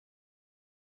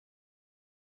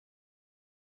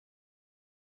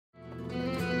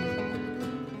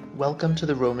Welcome to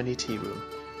the Romani Tea Room,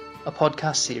 a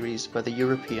podcast series by the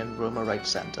European Roma Rights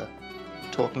Centre,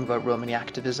 talking about Romani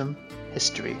activism,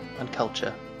 history and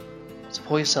culture. So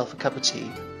pour yourself a cup of tea,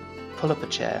 pull up a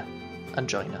chair and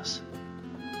join us.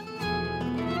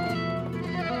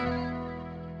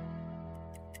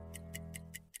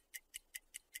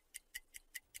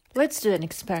 Let's do an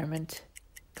experiment.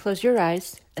 Close your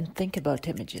eyes and think about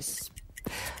images.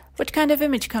 What kind of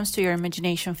image comes to your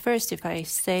imagination first if I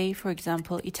say, for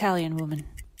example, Italian woman?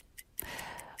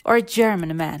 Or a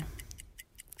German man?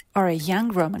 Or a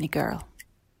young Romani girl?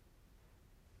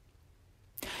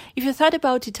 If you thought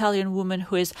about Italian woman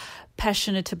who is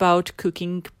passionate about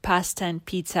cooking pasta and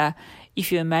pizza,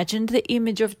 if you imagined the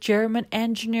image of German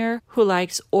engineer who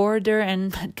likes order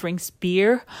and drinks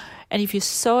beer, and if you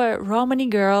saw a Romani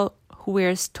girl who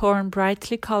wears torn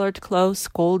brightly colored clothes,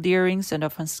 gold earrings, and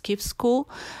often skips school,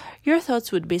 your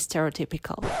thoughts would be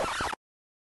stereotypical.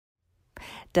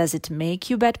 Does it make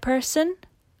you a bad person?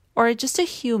 Or just a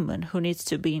human who needs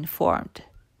to be informed?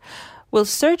 We'll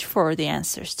search for the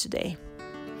answers today.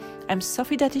 I'm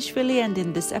Sophie Datishvili, and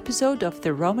in this episode of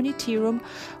the Romani Tea Room,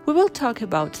 we will talk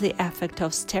about the effect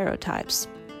of stereotypes.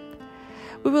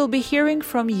 We will be hearing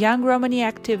from young Romani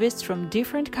activists from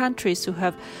different countries who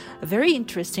have very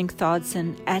interesting thoughts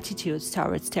and attitudes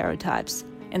towards stereotypes.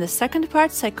 In the second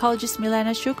part, psychologist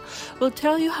Milena Shuk will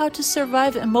tell you how to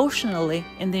survive emotionally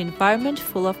in the environment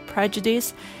full of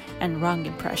prejudice and wrong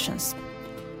impressions.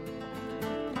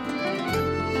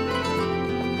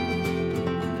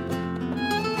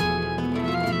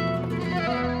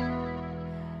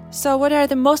 So, what are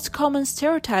the most common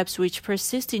stereotypes which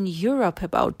persist in Europe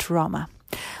about Roma?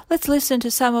 Let's listen to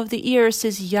some of the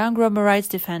ERC's young Roma rights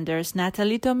defenders,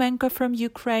 Natalie Tomenko from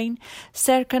Ukraine,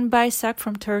 Serkan Baysak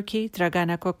from Turkey,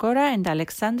 Dragana Kokora and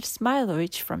Alexander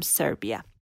Smailovic from Serbia.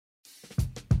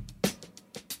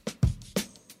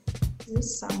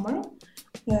 This summer,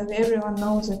 everyone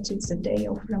knows that it's the day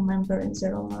of remembering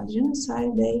the Roma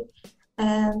Genocide Day,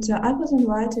 and I was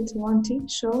invited to one TV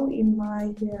show in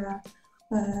my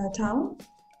town,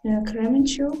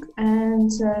 Kremenchuk, and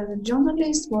the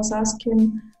journalist was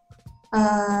asking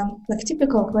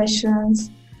typical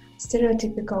questions,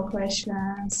 stereotypical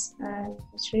questions,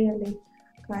 which really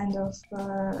kind of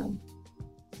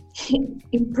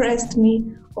impressed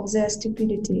me of their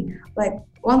stupidity. Like,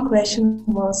 one question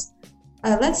was,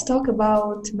 let's talk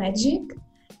about magic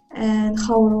and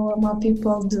how Roma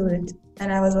people do it.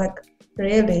 And I was like,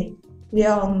 really? We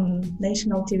are on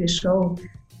national TV show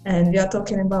and we are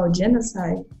talking about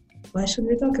genocide. Why should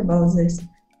we talk about this?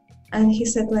 And he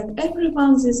said,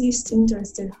 everyone is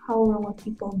interested how Roma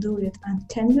people do it. And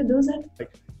can you do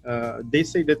that? They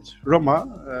say that Roma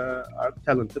are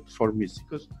talented for music.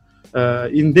 Because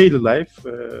in daily life,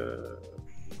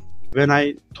 when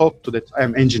I talk to that,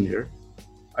 I'm engineer.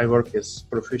 I work as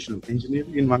professional engineer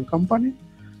in one company.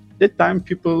 That time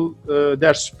people, they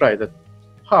are surprised that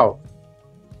how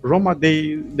Roma,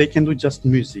 they can do just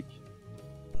music.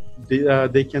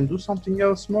 They can do something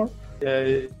else more.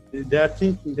 They are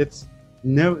thinking that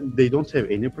they don't have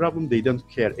any problem, they don't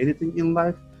care anything in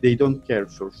life, they don't care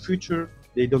for future,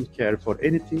 they don't care for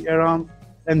anything around,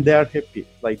 and they are happy.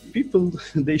 Like, people,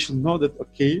 they should know that,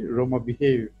 okay, Roma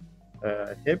behave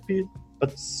happy,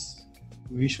 but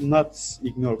we should not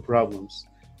ignore problems.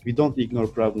 We don't ignore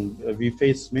problems. We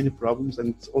face many problems,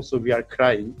 and also we are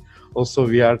crying. Also,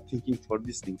 we are thinking for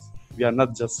these things. We are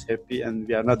not just happy and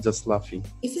we are not just laughing.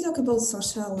 If you talk about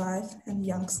social life and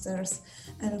youngsters,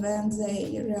 and when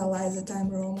they realize that I'm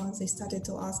Roma, they started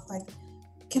to ask,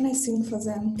 can I sing for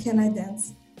them? Can I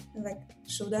dance? And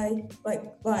should I?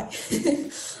 Why?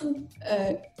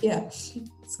 Yeah,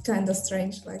 it's kind of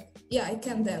strange. Yeah, I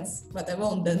can dance, but I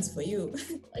won't dance for you.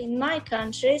 In my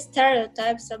country,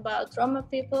 stereotypes about Roma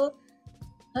people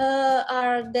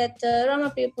are that Roma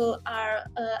people are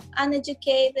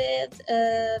uneducated,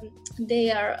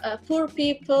 they are poor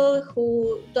people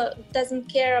who doesn't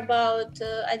care about,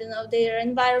 their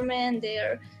environment,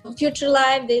 their future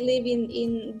life, they live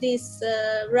in this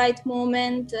right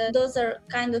moment. Those are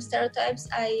kind of stereotypes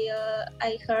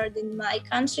I heard in my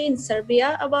country, in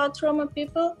Serbia, about Roma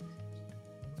people.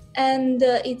 And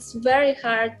it's very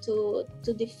hard to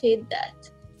defeat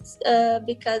that.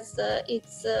 Because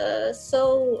it's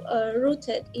so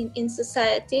rooted in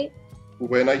society.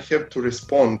 When I have to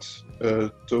respond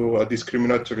to a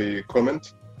discriminatory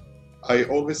comment, I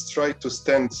always try to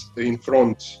stand in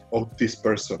front of this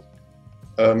person,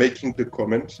 making the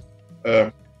comment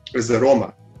as a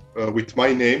Roma, with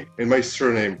my name and my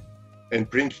surname, and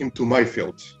bring him to my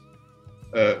field.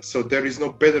 So there is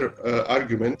no better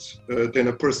argument than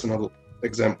a personal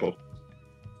example.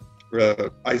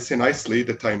 I say nicely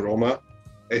that I'm Roma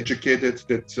educated,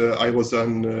 that I was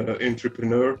an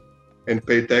entrepreneur and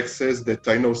pay taxes, that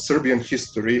I know Serbian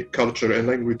history, culture, and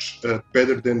language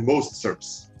better than most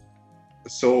Serbs.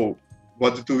 So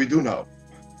what do we do now?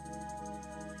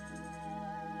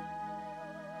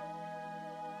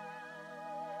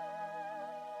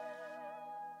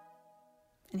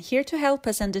 And here to help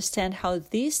us understand how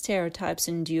these stereotypes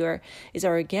endure is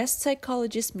our guest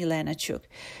psychologist Milena Chuk.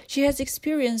 She has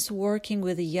experience working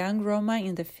with young Roma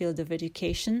in the field of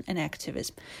education and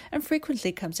activism, and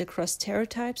frequently comes across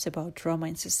stereotypes about Roma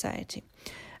in society.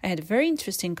 I had a very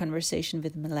interesting conversation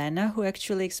with Milena, who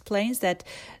actually explains that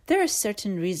there are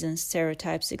certain reasons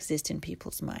stereotypes exist in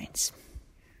people's minds.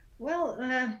 Well,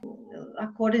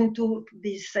 according to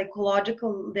this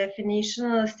psychological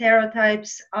definition,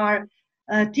 stereotypes are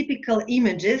typical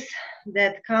images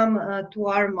that come to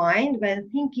our mind when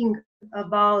thinking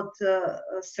about a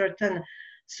certain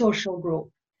social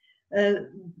group.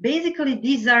 Basically,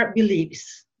 these are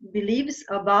beliefs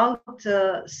about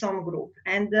some group.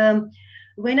 And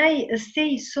when I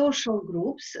say social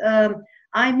groups,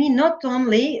 I mean not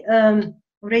only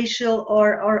racial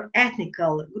or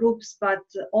ethnical groups, but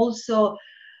also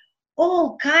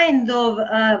all kind of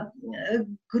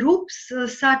groups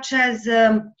such as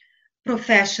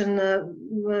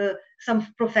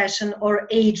some profession or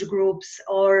age groups,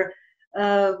 or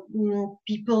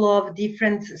people of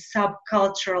different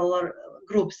subcultural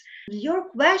groups. Your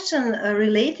question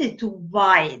related to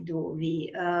why do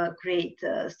we create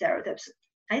stereotypes?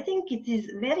 I think it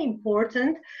is very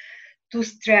important to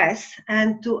stress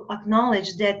and to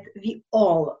acknowledge that we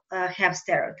all have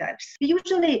stereotypes. We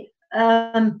usually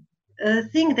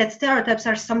think that stereotypes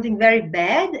are something very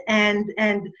bad and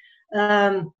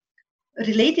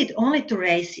related only to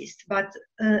racist, but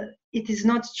it is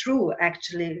not true.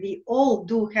 Actually, we all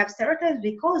do have stereotypes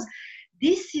because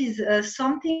this is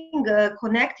something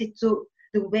connected to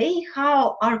the way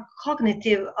how our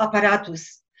cognitive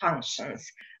apparatus functions.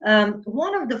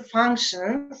 One of the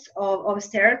functions of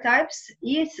stereotypes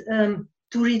is to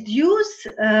reduce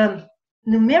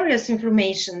numerous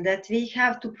information that we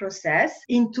have to process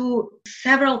into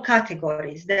several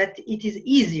categories that it is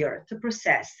easier to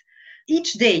process.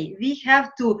 Each day we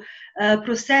have to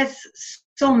process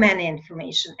so many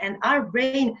information, and our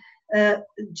brain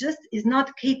just is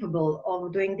not capable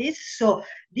of doing this. So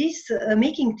this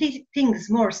making things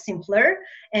more simpler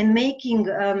and making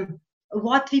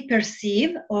what we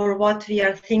perceive or what we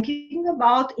are thinking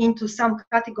about into some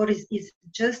categories is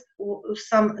just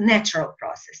some natural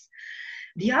process.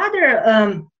 The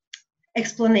other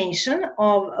explanation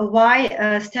of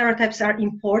why stereotypes are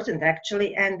important,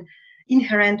 actually, and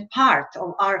inherent part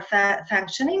of our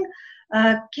functioning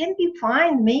can be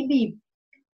found maybe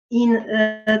in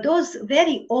those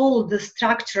very old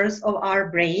structures of our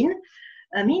brain,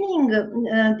 meaning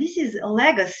this is a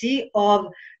legacy of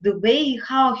the way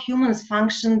how humans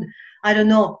functioned, I don't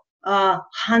know,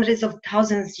 hundreds of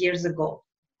thousands years ago,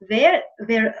 where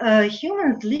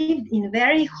humans lived in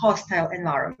very hostile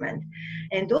environment.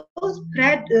 And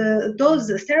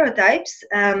those stereotypes,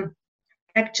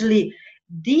 actually,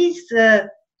 this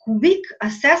quick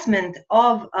assessment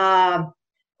of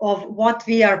what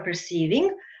we are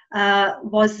perceiving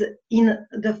was in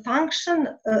the function.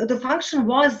 The function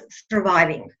was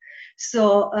surviving.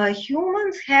 So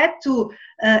humans had to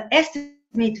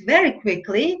estimate very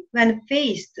quickly when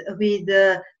faced with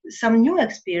some new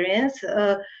experience,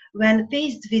 when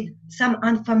faced with some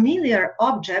unfamiliar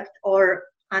object or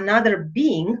another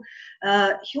being.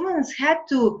 Humans had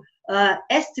to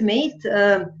estimate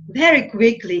very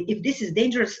quickly if this is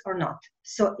dangerous or not.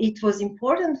 So it was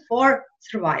important for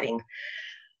surviving.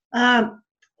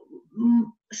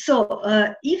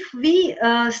 If we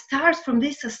start from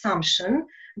this assumption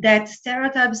that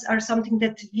stereotypes are something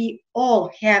that we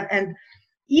all have and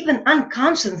even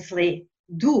unconsciously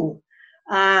do,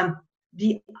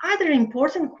 the other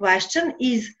important question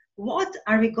is, what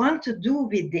are we going to do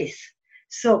with this?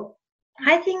 So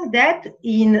I think that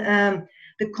in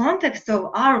the context of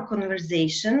our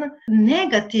conversation,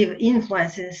 negative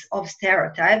influences of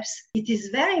stereotypes, it is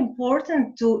very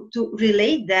important to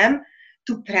relate them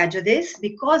to prejudice,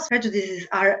 because prejudices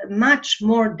are much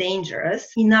more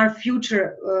dangerous in our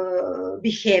future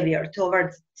behavior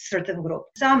towards certain group.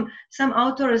 Some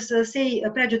authors say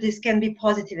prejudice can be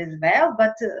positive as well,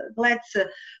 but let's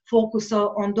focus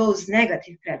on those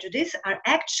negative prejudices are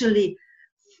actually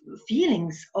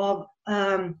feelings of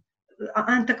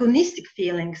antagonistic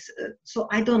feelings. So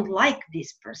I don't like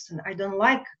this person, I don't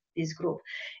like this group,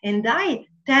 and I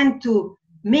tend to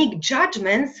make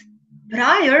judgments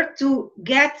prior to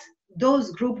get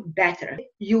those group better.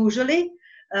 Usually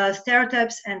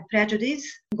stereotypes and prejudice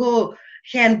go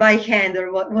hand by hand,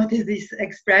 or what is this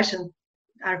expression,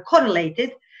 are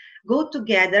correlated, go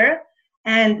together,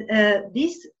 and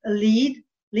this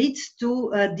leads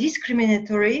to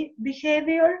discriminatory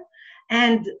behavior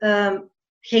and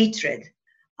hatred.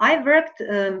 I worked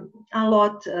a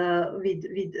lot with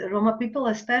Roma people,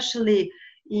 especially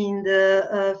in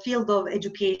the field of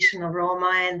education of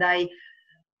Roma, and I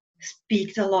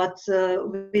speak a lot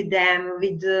with them,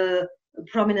 with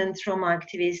prominent Roma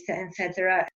activists,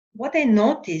 etc. What I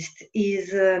noticed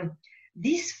is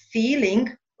this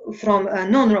feeling from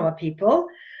non-Roma people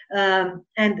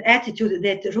and attitude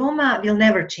that Roma will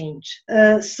never change.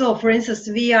 So, for instance,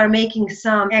 we are making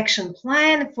some action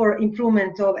plan for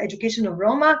improvement of education of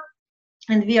Roma,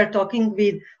 and we are talking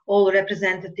with all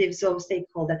representatives of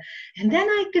stakeholders. And then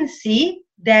I can see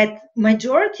that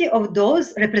majority of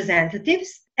those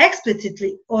representatives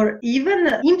explicitly or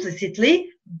even implicitly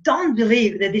don't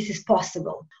believe that this is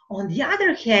possible. On the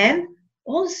other hand,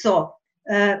 also,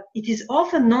 it is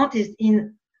often noticed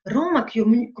in Roma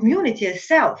community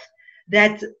itself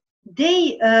that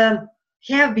they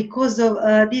have, because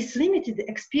of these limited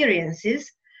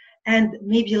experiences and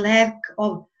maybe lack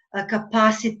of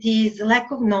capacities,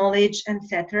 lack of knowledge,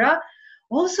 etc.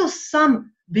 Also,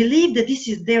 some believe that this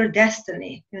is their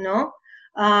destiny.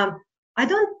 I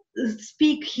don't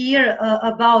speak here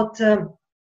about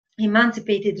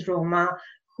emancipated Roma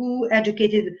who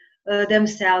educated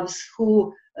themselves,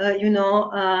 who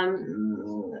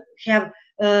have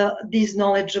this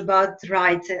knowledge about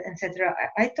rights, etc.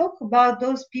 I talk about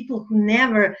those people who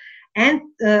never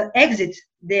exit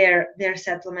their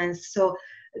settlements. So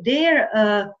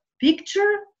their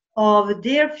picture of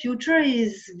their future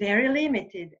is very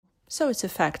limited. So it's a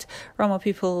fact. Roma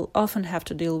people often have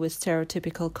to deal with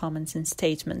stereotypical comments and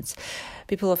statements.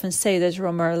 People often say that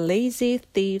Roma are lazy,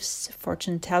 thieves,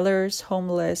 fortune tellers,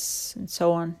 homeless, and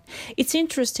so on. It's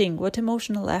interesting, what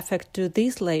emotional effect do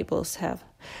these labels have?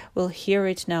 We'll hear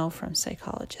it now from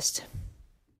psychologists.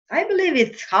 I believe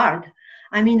it's hard.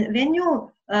 I mean, when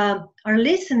you are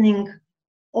listening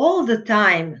all the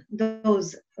time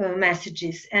those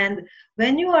messages, and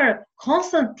when you are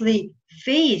constantly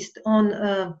faced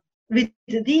on with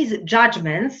these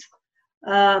judgments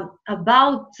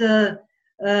about the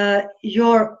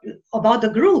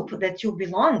group that you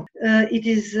belong, it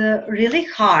is really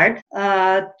hard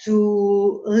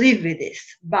to live with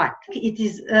this. But it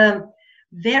is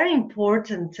very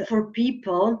important for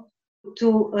people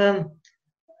to,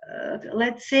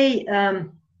 let's say,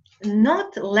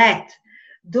 not let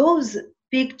those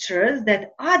pictures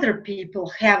that other people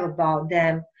have about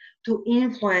them to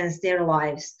influence their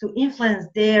lives, to influence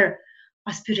their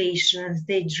aspirations,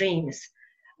 their dreams.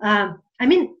 I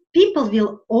mean, people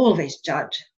will always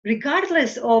judge,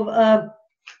 regardless of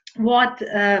what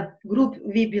group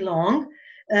we belong.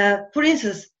 For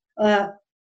instance,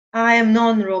 I am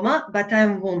non-Roma, but I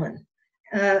am a woman.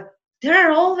 There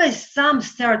are always some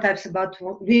stereotypes about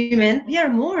women. We are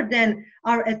more than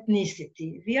our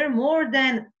ethnicity. We are more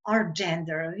than our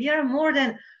gender. We are more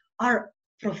than our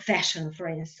profession, for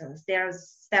instance. There are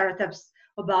stereotypes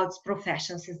about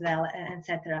professions as well,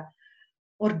 etc.,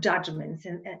 or judgments.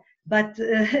 But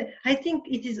I think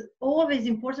it is always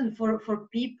important for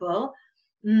people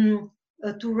to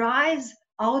rise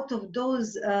out of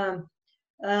those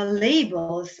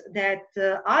labels that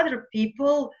other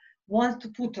people want to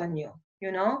put on you,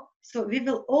 So we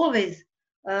will always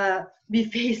be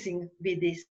facing with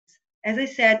this. As I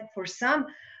said, for some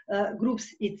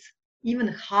groups, it's even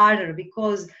harder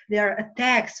because there are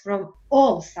attacks from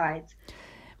all sides.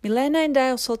 Milena and I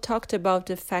also talked about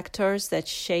the factors that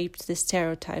shaped the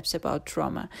stereotypes about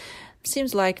Roma.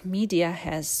 Seems like media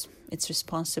has its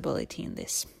responsibility in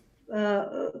this.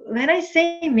 When I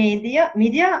say media,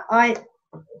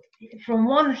 from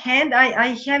one hand, I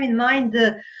have in mind,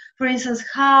 for instance,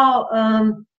 how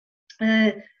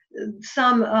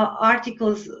some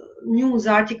news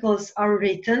articles are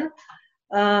written,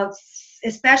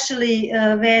 especially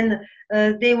when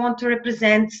they want to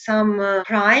represent some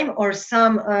crime or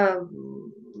some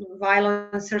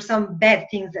violence or some bad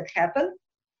things that happen.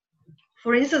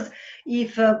 For instance,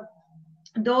 if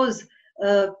those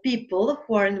people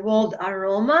who are involved are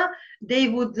Roma, they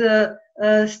would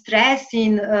stress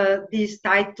in this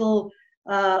title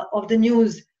of the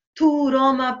news, 2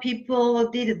 Roma people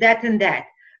did that and that.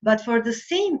 But for the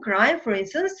same crime, for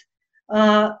instance,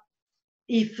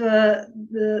 if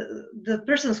the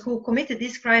persons who committed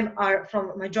this crime are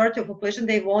from majority of population,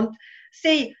 they won't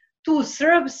say 2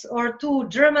 Serbs or 2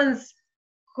 Germans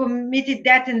committed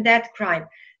that and that crime.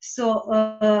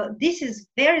 So this is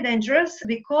very dangerous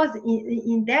because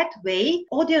in that way,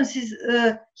 audience is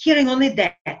hearing only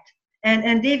that.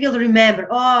 And they will remember,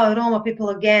 oh, Roma people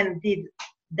again did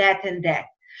that and that.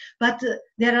 But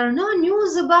there are no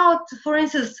news about, for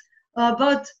instance,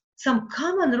 about some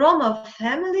common Roma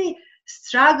family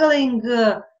struggling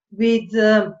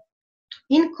with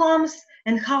incomes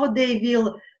and how they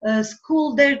will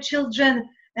school their children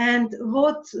and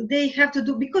what they have to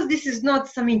do, because this is not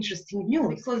some interesting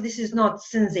news, because this is not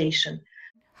sensation.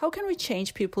 How can we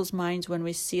change people's minds when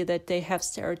we see that they have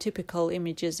stereotypical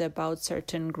images about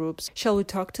certain groups? Shall we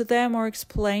talk to them or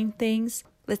explain things?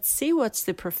 Let's see what's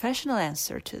the professional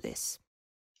answer to this.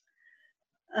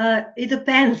 It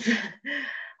depends.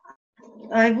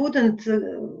 I wouldn't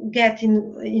get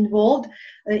involved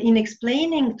in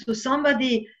explaining to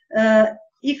somebody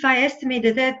if I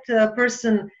estimate that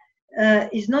person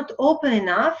is not open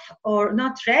enough or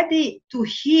not ready to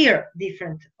hear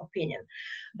different opinion.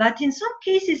 But in some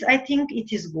cases, I think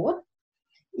it is good.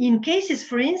 In cases,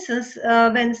 for instance,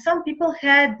 when some people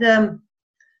had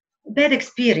bad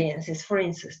experiences, for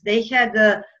instance, they had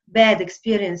bad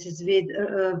experiences with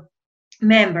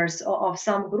members of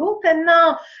some group, and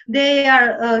now they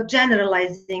are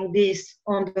generalizing this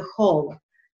on the whole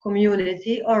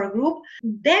community or group,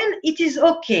 then it is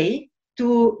okay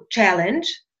to challenge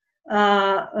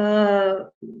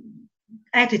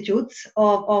attitudes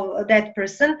of that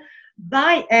person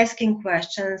by asking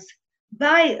questions,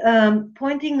 by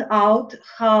pointing out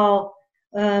how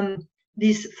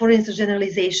this, for instance,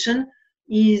 generalization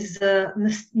is a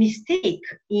mistake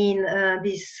in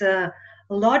this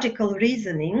logical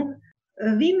reasoning.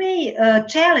 We may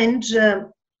challenge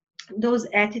those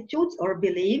attitudes or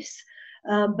beliefs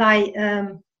by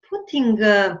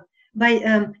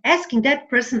asking that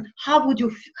person, how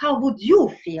would you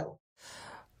feel?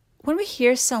 When we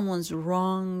hear someone's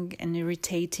wrong and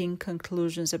irritating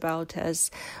conclusions about us,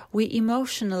 we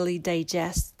emotionally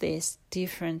digest this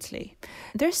differently.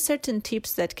 There's certain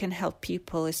tips that can help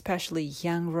people, especially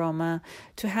young Roma,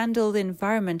 to handle the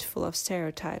environment full of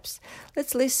stereotypes.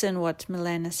 Let's listen what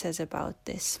Milena says about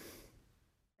this.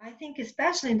 I think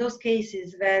especially in those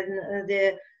cases when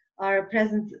there are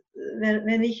present,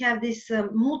 when we have this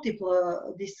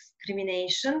multiple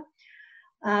discrimination,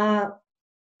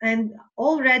 and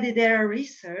already there are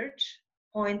research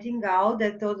pointing out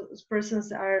that those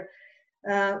persons are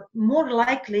more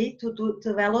likely to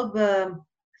develop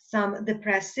some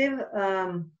depressive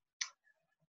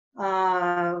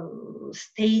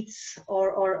states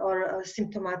or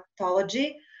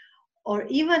symptomatology, or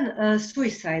even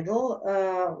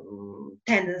suicidal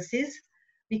tendencies,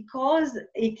 because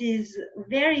it is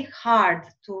very hard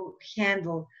to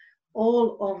handle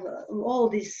all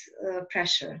this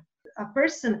pressure. A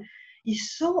person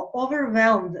is so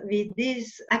overwhelmed with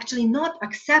this, actually not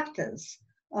acceptance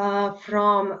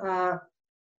from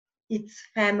its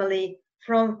family,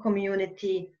 from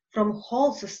community, from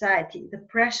whole society. The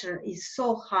pressure is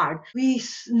so hard. We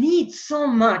need so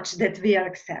much that we are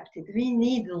accepted. We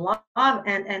need love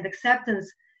and acceptance.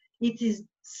 It is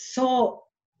so,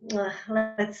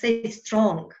 let's say,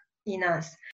 strong in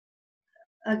us.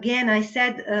 Again, I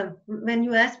said, when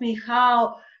you ask me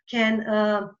how can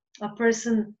a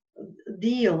person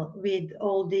deal with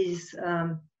all these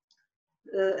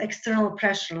external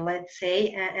pressure, let's say,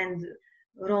 and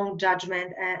wrong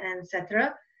judgment, and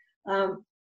etc.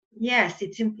 Yes,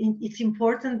 it's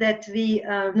important that we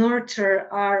nurture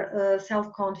our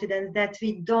self-confidence, that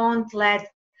we don't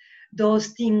let those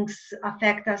things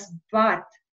affect us, but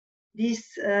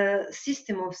this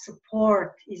system of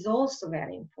support is also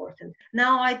very important.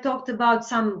 Now I talked about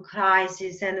some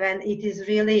crisis, and when it is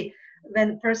really,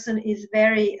 when person is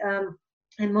very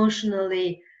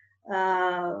emotionally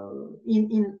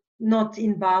not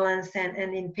in balance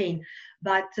and in pain.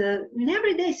 But in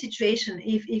everyday situation,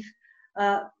 if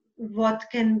what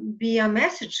can be a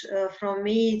message from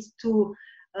me is to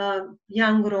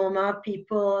young Roma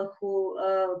people who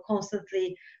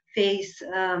constantly face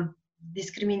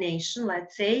discrimination,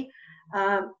 let's say,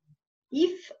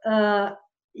 if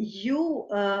you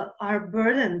are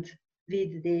burdened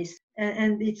with this,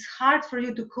 and it's hard for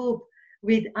you to cope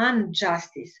with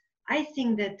injustice, I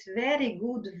think that very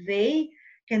good way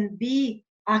can be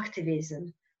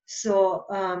activism. So,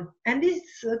 and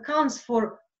this counts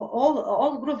for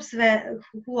all groups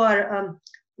who are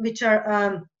which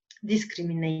are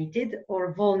discriminated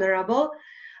or vulnerable.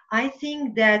 I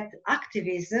think that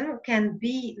activism can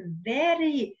be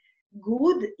very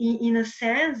good in a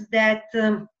sense that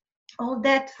all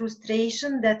that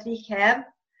frustration that we have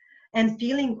and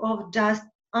feeling of just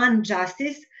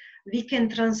injustice, we can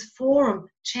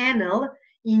channel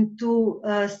into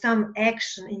some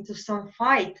action, into some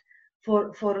fight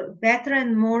for better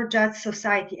and more just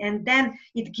society, and then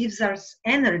it gives us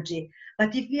energy.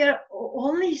 But if we are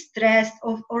only stressed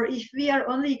or if we are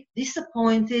only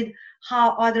disappointed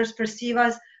how others perceive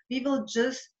us, we will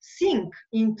just sink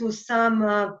into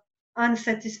some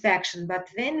unsatisfaction. But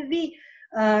when we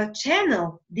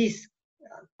channel this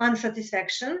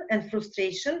unsatisfaction and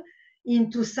frustration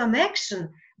into some action,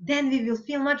 then we will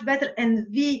feel much better, and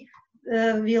we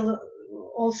will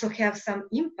also have some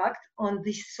impact on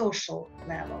the social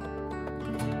level.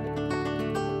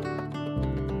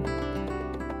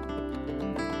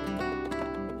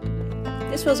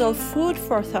 This was all food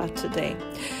for thought today,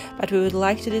 but we would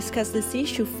like to discuss this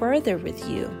issue further with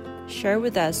you. Share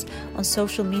with us on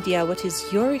social media what is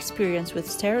your experience with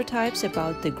stereotypes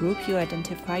about the group you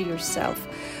identify yourself,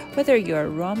 whether you're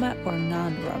Roma or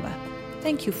non-Roma.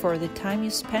 Thank you for the time you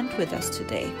spent with us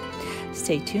today.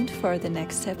 Stay tuned for the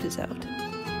next episode.